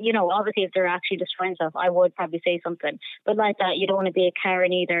is that, you know, obviously if they're actually destroying stuff, I would probably say something. But like that, you don't want to be a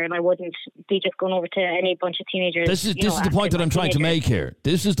Karen either, and I wouldn't be just going over to any bunch of teenagers. This is the point that I'm trying to make here.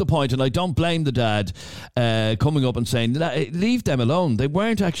 This is the point, and I don't blame the dad coming up and saying, leave them alone. They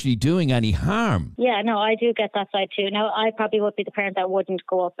weren't actually doing any harm. Yeah, no, I do get that side too. Now, I probably would be the parent that wouldn't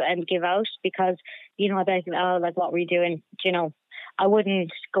go up and give out because, you know, I'd be like, like, what were you doing? You know, I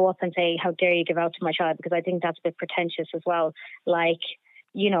wouldn't go up and say, how dare you give out to my child, because I think that's a bit pretentious as well. Like,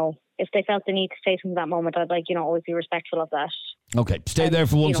 you know, if they felt the need to say something at that moment, I'd like, you know, always be respectful of that. Okay, stay there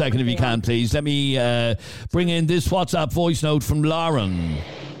for 1 second if you can, please. Let me bring in this WhatsApp voice note from Lauren.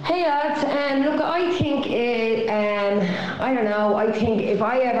 Hey lads, look, I think I don't know, I think if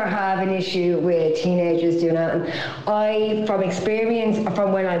I ever have an issue with teenagers doing that, from experience,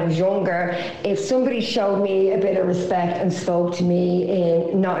 from when I was younger, if somebody showed me a bit of respect and spoke to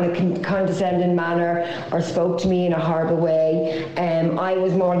me not in a condescending manner or spoke to me in a horrible way, I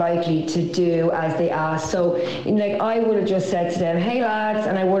was more likely to do as they asked. So, like, I would have just said to them, hey lads,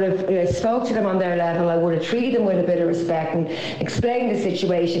 and I would have spoke to them on their level. I would have treated them with a bit of respect and explained the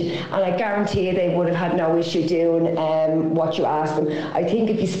situation. And I guarantee you they would have had no issue doing what you asked them. I think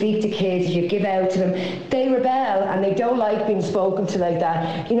if you speak to kids, if you give out to them, they rebel and they don't like being spoken to like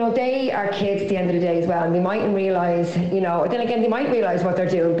that. You know, they are kids at the end of the day as well, and they mightn't realise, you know, then again, they might realise what they're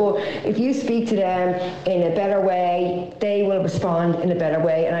doing. But if you speak to them in a better way, they will respond in a better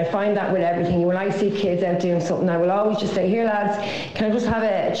way. And I find that with everything. When I see kids out doing something, I will always just say, here lads, can I just have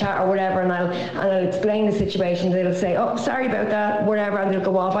a chat or whatever, and I'll explain the situation. They'll say, oh, sorry about that, whatever, and they'll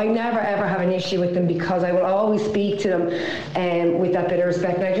go off. I never ever have an issue with them because I will always speak to them with that bit of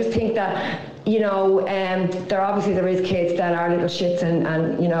respect. And I just think that, you know, there is kids that are little shits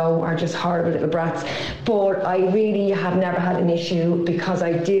and you know, are just horrible little brats, but I really have never had an issue because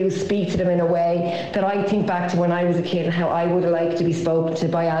I do speak to them in a way that I think back to when I was a kid and how I would have liked to be spoken to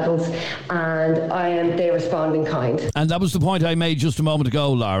by adults, and they respond in kind. And that was the point I made just a moment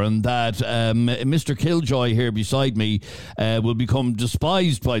ago, Lauren, that Mr. Killjoy here beside me will become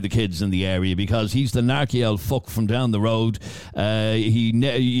despised by the kids in the area because he's the narky old fuck from down the road.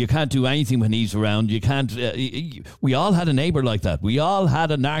 You can't do anything when he's around. You can't. We all had a neighbour like that. We all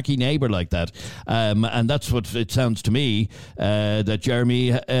had a narky neighbour like that, and that's what it sounds to me that Jeremy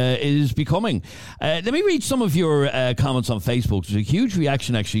is becoming. Let me read some of your comments on Facebook. There's a huge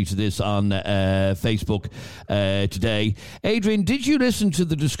reaction actually to this on Facebook today. Adrian, did you listen to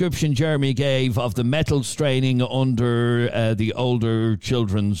the description Jeremy gave of the metal straining under the older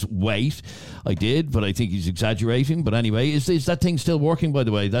children's weight? I did, but I think he's exaggerating. But anyway, is that thing still working, by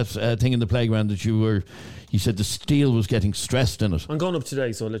the way? That thing in the playground that you He said the steel was getting stressed in it. I'm going up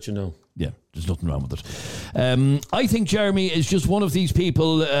today, so I'll let you know. Yeah, there's nothing wrong with it. I think Jeremy is just one of these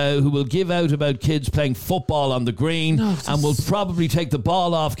people who will give out about kids playing football on the green and will probably take the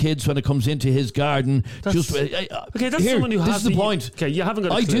ball off kids when it comes into his garden. That's someone who has... This is the point. Okay, you haven't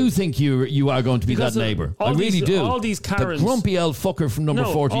got I do think you are going to be that neighbour. I really do. All these Karens... The grumpy old fucker from number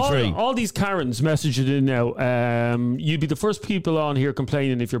 43. All these Karens message it in now. You'd be the first people on here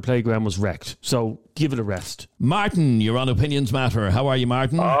complaining if your playground was wrecked. So give it a rest. Martin, you're on Opinions Matter. How are you,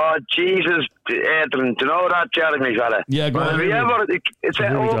 Martin? Oh, Jesus, Adrian, do you know that Jeremy fella? Yeah, go on. If he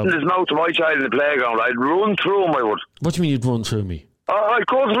ever opened his mouth to my child in the playground, I'd run through him, I would. What do you mean you'd run through me? I'd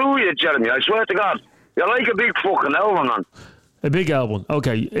go through you, Jeremy, I swear to God. You're like a big fucking elbow, man. A big elbow.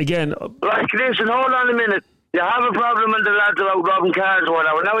 Okay, again... Like, listen, hold on a minute. You have a problem with the lads about robbing cars or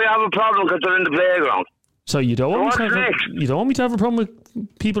whatever. Now you have a problem because they're in the playground. So you don't want me to have a problem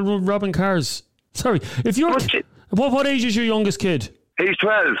with people robbing cars? Sorry, if you're... What age is your youngest kid? He's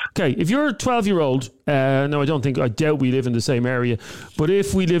 12. Okay, if you're a 12-year-old, no, I doubt we live in the same area, but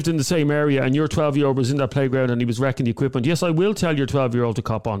if we lived in the same area and your 12-year-old was in that playground and he was wrecking the equipment, yes, I will tell your 12-year-old to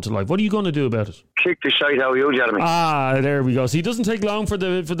cop on to life. What are you going to do about it? Kick the shite out of you, Jeremy. Ah, there we go. So he doesn't take long for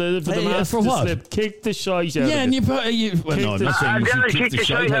the mask to slip. Kick the shite out of and you. I'm not kick the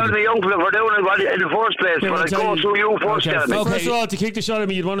shite out of the young fella for doing it in the first place, but I go through you first, Jeremy. Okay. First of all, to kick the shit out of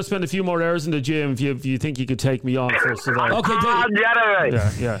me, you'd want to spend a few more hours in the gym if you think you could take me on, first of all. Okay,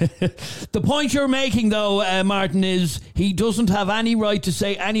 yeah. The point you're making, though, Martin, is he doesn't have any right to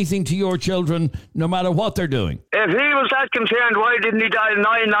say anything to your children, no matter what they're doing. If he was that concerned, why didn't he dial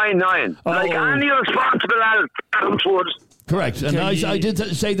 999? Like any responsible adult would. Correct, and I did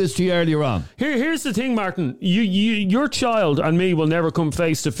say this to you earlier on. Here's the thing, Martin. Your child and me will never come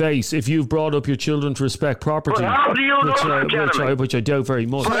face to face if you've brought up your children to respect property. Well, how do you know that, Jeremy? Which I doubt very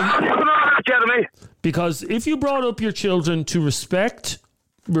much. How do you know that, Jeremy? Because if you brought up your children to respect,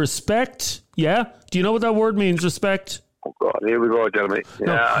 yeah? Do you know what that word means, respect? Oh, God, here we go, Jeremy.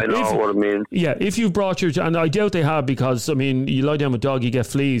 Yeah, I know what it means. Yeah, if you've brought your... And I doubt they have because, I mean, you lie down with a dog, you get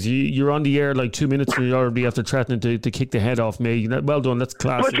fleas. You're on the air like 2 minutes and you already have to threaten to kick the head off me. Well done, that's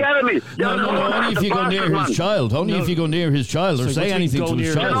classy. But Jeremy... No, only if you go near his child. Only if you go near his child or say anything to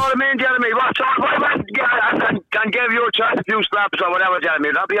his child. You know what I mean, Jeremy? And give your child a few slaps or whatever, Jeremy.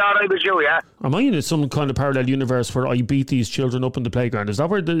 That'll be all right with you, yeah? Am I in some kind of parallel universe where I beat these children up in the playground? Is that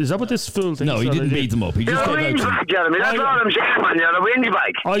what this fool thinks? No, he didn't beat them up. He just gave out to Jeremy. That's all I'm saying, man. You're a windy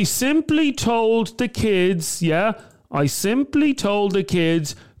bag. I simply told the kids,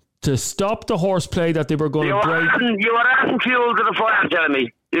 to stop the horseplay that they were going to break. You were adding fuel to the fire,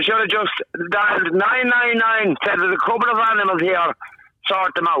 Jeremy. You should have just dialed 999, said there's a couple of animals here,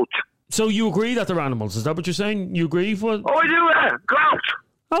 sort them out. So you agree that they're animals? Is that what you're saying? You agree? Oh, I do, yeah. Grout.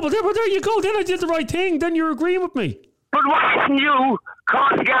 Oh, but there you go. Then I did the right thing. Then you're agreeing with me. But why didn't you call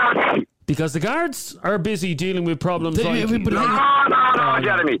the guards? Because the guards are busy dealing with problems No, Jeremy.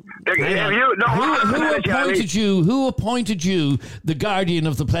 Who appointed you the guardian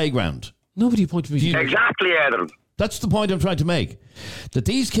of the playground? Nobody appointed me. Exactly, Adam. That's the point I'm trying to make. That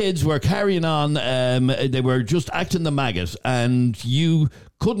these kids were carrying on, they were just acting the maggot, and you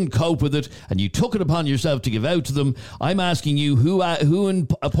couldn't cope with it, and you took it upon yourself to give out to them. I'm asking you, who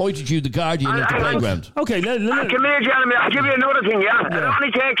appointed you the guardian of the playground? Okay, come here, Jeremy. I'll give you another thing, yeah? It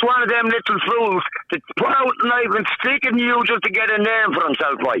only takes one of them little fools to put out a knife and stick it in you just to get a name for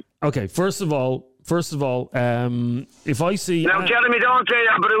himself, right? Okay, first of all, if I see... Now, Jeremy, don't say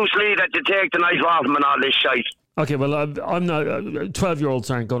that Bruce Lee that you take the knife off him and all this shite. Okay, well, I'm not... 12-year-olds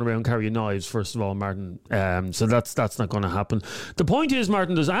aren't going around carrying knives, first of all, Martin. So that's not going to happen. The point is,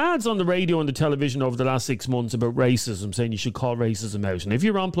 Martin, there's ads on the radio and the television over the last 6 months about racism, saying you should call racism out. And if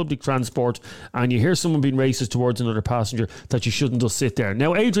you're on public transport and you hear someone being racist towards another passenger, that you shouldn't just sit there.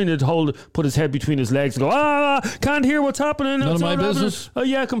 Now, Adrian had put his head between his legs and go, can't hear what's happening. None of my business. Oh,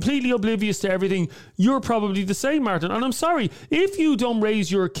 yeah, completely oblivious to everything. You're probably the same, Martin. And I'm sorry, if you don't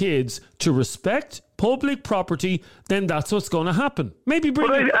raise your kids to respect public property, then that's what's going to happen. Maybe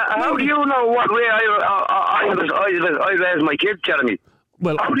bring. How do you know what way I raise my kids, Jeremy?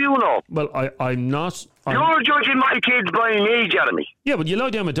 Well, how do you know? Well, I'm not. You're judging my kids by me, Jeremy. Yeah, but you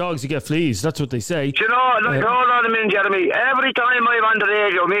lie down with dogs, you get fleas. That's what they say. You know, hold on a minute, Jeremy. Every time I'm on the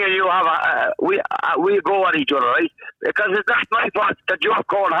radio, me and you have we go at each other, right? Because it's not my fault that you're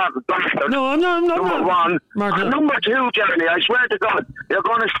called half a bastard. No, I'm not. Number one. Martin. And number two, Jeremy, I swear to God, you're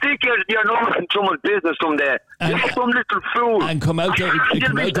going to stick your nose in someone's business someday. You're some little fool. And come out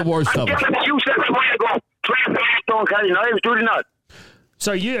the worst of it. You said a while ago, 12 don't carry knives, do they not?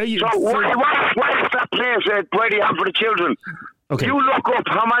 So why is that place where they have for the children? Okay. You look up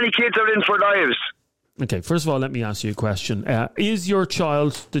how many kids are in for knives. Okay, first of all, let me ask you a question. Is your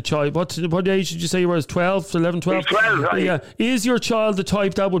child the child, what age did you say you were? 12, 11, 12? He's 12, right? Yeah. Is your child the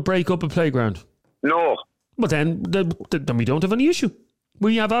type that would break up a playground? No. But then we don't have any issue.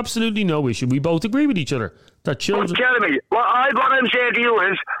 We have absolutely no issue. We both agree with each other that children... But tell me, what I'm saying to you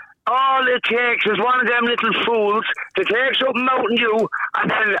is, all it takes is one of them little fools to take something out on you, and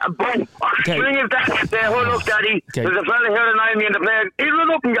then boom, string of that, say, oh look, Daddy, there's a fella here and I'm in the play. He'll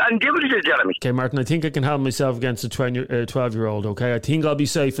run up and give it to you, Jeremy. Okay, Martin, I think I can help myself against a 12-year-old, okay? I think I'll be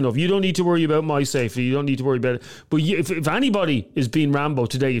safe enough. You don't need to worry about my safety. You don't need to worry about it. But if anybody is being Rambo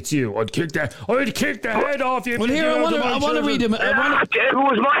today, it's you. I'd kick the head off you. Well, here, I want to read him. If it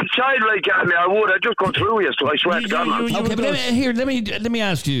was my child like Jeremy, I would. I'd just go through you, so I swear to God, man. Okay, but let me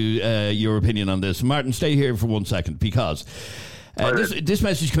ask you your opinion on this. Martin, stay here for 1 second, because this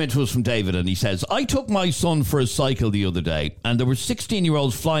message came in to us from David, and he says, I took my son for a cycle the other day, and there were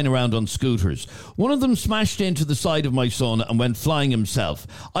 16-year-olds flying around on scooters. One of them smashed into the side of my son and went flying himself.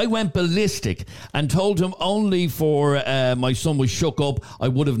 I went ballistic and told him only for my son was shook up, I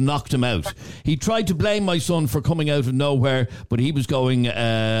would have knocked him out. He tried to blame my son for coming out of nowhere, but he was going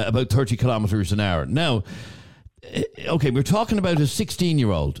about 30 kilometres an hour. Now, okay, we're talking about a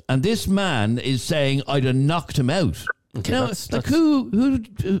 16-year-old, and this man is saying I'd have knocked him out. Okay, now, like who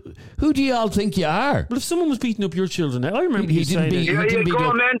do you all think you are? Well, if someone was beating up your children, I remember you saying you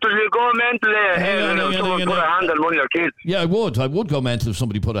go mental. Someone put a hand on one of your kids. Yeah, I would go mental if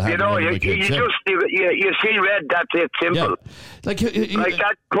somebody put a hand on one of my kids. You see red. That's it. Simple. Yeah. Like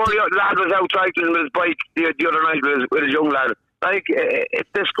that poor lad was out cycling with his bike the other night with his young lad. Like, it's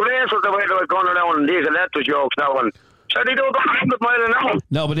disgraceful the way they were going around and these electric jokes now. And so they don't go 100 miles an hour.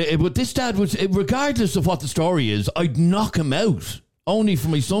 No, but this dad was, regardless of what the story is, I'd knock him out. Only for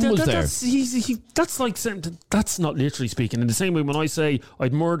my son was there. That's like saying, that's not literally speaking. In the same way when I say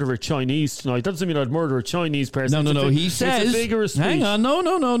I'd murder a Chinese tonight, that doesn't mean I'd murder a Chinese person. No. He says, it's a vigorous speech. Hang on,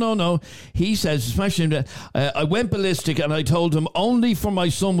 no. He says, especially, I went ballistic and I told him only for my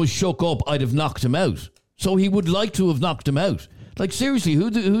son was shook up, I'd have knocked him out. So he would like to have knocked him out. Like, seriously,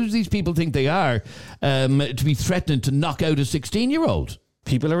 who do these people think they are to be threatening to knock out a 16-year-old?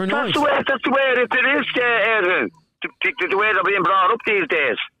 People are annoyed. That's the way it is, Adrian. The way they're being brought up these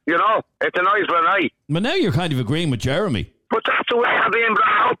days. You know, it's a nice one, But now you're kind of agreeing with Jeremy. But that's the way they're being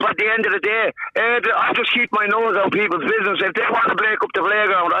brought up at the end of the day. I just keep my nose on people's business. If they want to break up the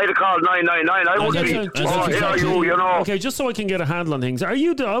playground, I'd have called 999. I wouldn't you know. Okay, just so I can get a handle on things. I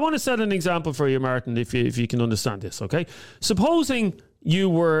want to set an example for you, Martin, if you can understand this, okay? Supposing you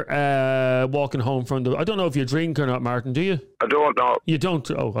were walking home from I don't know if you drink or not, Martin, do you? I don't know. You don't?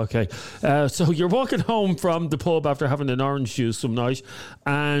 Oh, okay. So you're walking home from the pub after having an orange juice some night,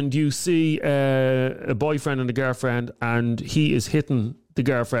 and you see a boyfriend and a girlfriend, and he is hitting the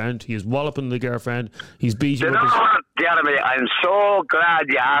girlfriend. He is walloping the girlfriend. He's beating her. Jeremy, I'm so glad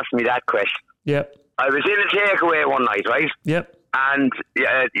you asked me that question. Yep. I was in a takeaway one night, right? Yep. And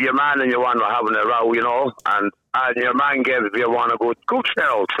your man and your one were having a row, you know, and your man gave your one a good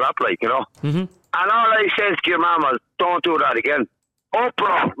old slap, like, you know. Mm-hmm. And all I said to your man was, don't do that again.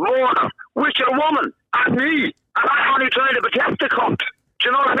 Oprah, Mona, which a woman, and me, and I'm only trying to protect the cunt. Do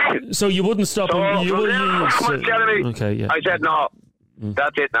you know what I mean? So you wouldn't stop him? Okay, yeah. I said, no.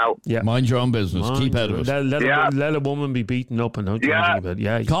 That's it now. Yeah. Mind your own business. Keep out of it. Let a woman be beaten up and don't do anything about it.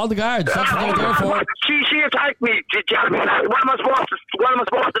 Yeah. Call the guards. That's what they're there for. She attacked me. What am I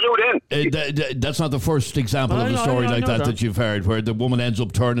supposed to do then? That's not the first example of a story like that you've heard, where the woman ends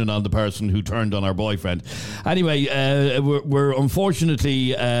up turning on the person who turned on her boyfriend. Anyway, we're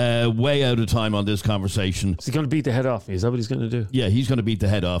unfortunately way out of time on this conversation. Is he going to beat the head off you? Is that what he's going to do? Yeah, he's going to beat the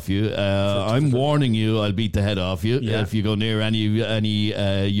head off you. I'm warning you, I'll beat the head off you if you go near any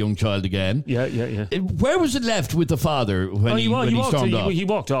young child again. Yeah. Where was it left with the father when he stormed off?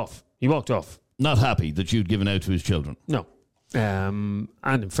 He walked off. Not happy that you'd given out to his children. No. And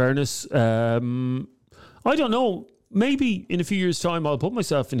in fairness, I don't know. Maybe in a few years' time, I'll put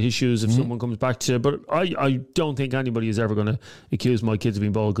myself in his shoes if someone comes back to. But I don't think anybody is ever going to accuse my kids of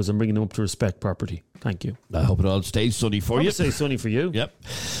being bold because I'm bringing them up to respect property. Thank you. I hope it all stays sunny for you. I'll say sunny for you. Yep.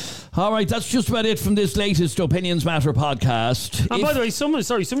 All right, that's just about it from this latest Opinions Matter podcast. And by the way, someone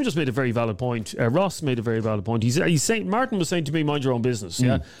just made a very valid point. Ross made a very valid point. He's saying, Martin was saying to me, mind your own business.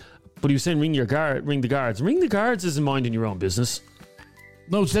 Yeah. But he was saying, ring the guards. Ring the guards isn't minding your own business.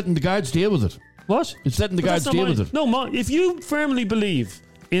 No, it's letting the guards deal with it. What? It's letting the guards deal with it. No, if you firmly believe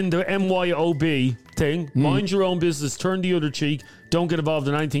in the MYOB thing, mind your own business, turn the other cheek, don't get involved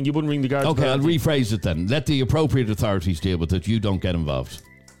in anything, you wouldn't ring the guards. Okay, I'll rephrase it then. Let the appropriate authorities deal with it. You don't get involved.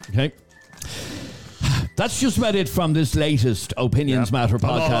 Okay? That's just about it from this latest Opinions Matter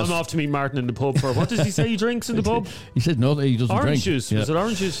podcast. I'm off to meet Martin in the pub for what does he say he drinks in the pub? He said no, he doesn't drink. Orange juice. Yeah. Is it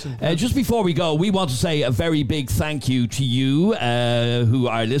orange juice? Just before we go, we want to say a very big thank you to you who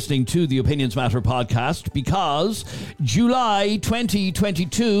are listening to the Opinions Matter podcast, because July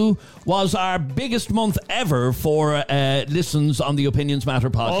 2022 was our biggest month ever for listens on the Opinions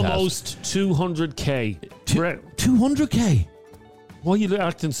Matter podcast. Almost 200k. 200k. Why are you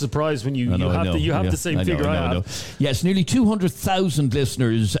acting surprised when you have the same figure I have? Yes, nearly 200,000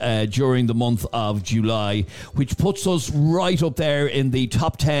 listeners during the month of July, which puts us right up there in the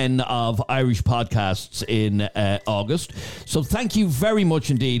top 10 of Irish podcasts in August. So thank you very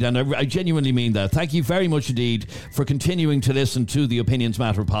much indeed, and I genuinely mean that. Thank you very much indeed for continuing to listen to the Opinions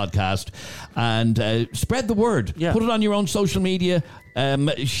Matter podcast, and spread the word. Yeah. Put it on your own social media.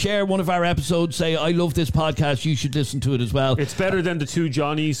 Share one of our episodes. Say, I love this podcast, you should listen to it as well. It's better than the two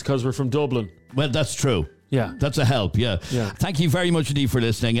Johnnies because we're from Dublin. Well, that's true. Yeah. That's a help, yeah. Thank you very much indeed for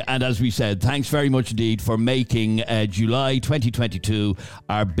listening. And as we said, thanks very much indeed for making July 2022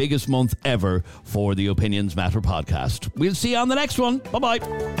 our biggest month ever for the Opinions Matter podcast. We'll see you on the next one. Bye-bye.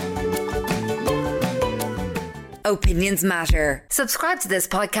 Opinions Matter. Subscribe to this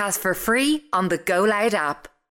podcast for free on the Go Loud app.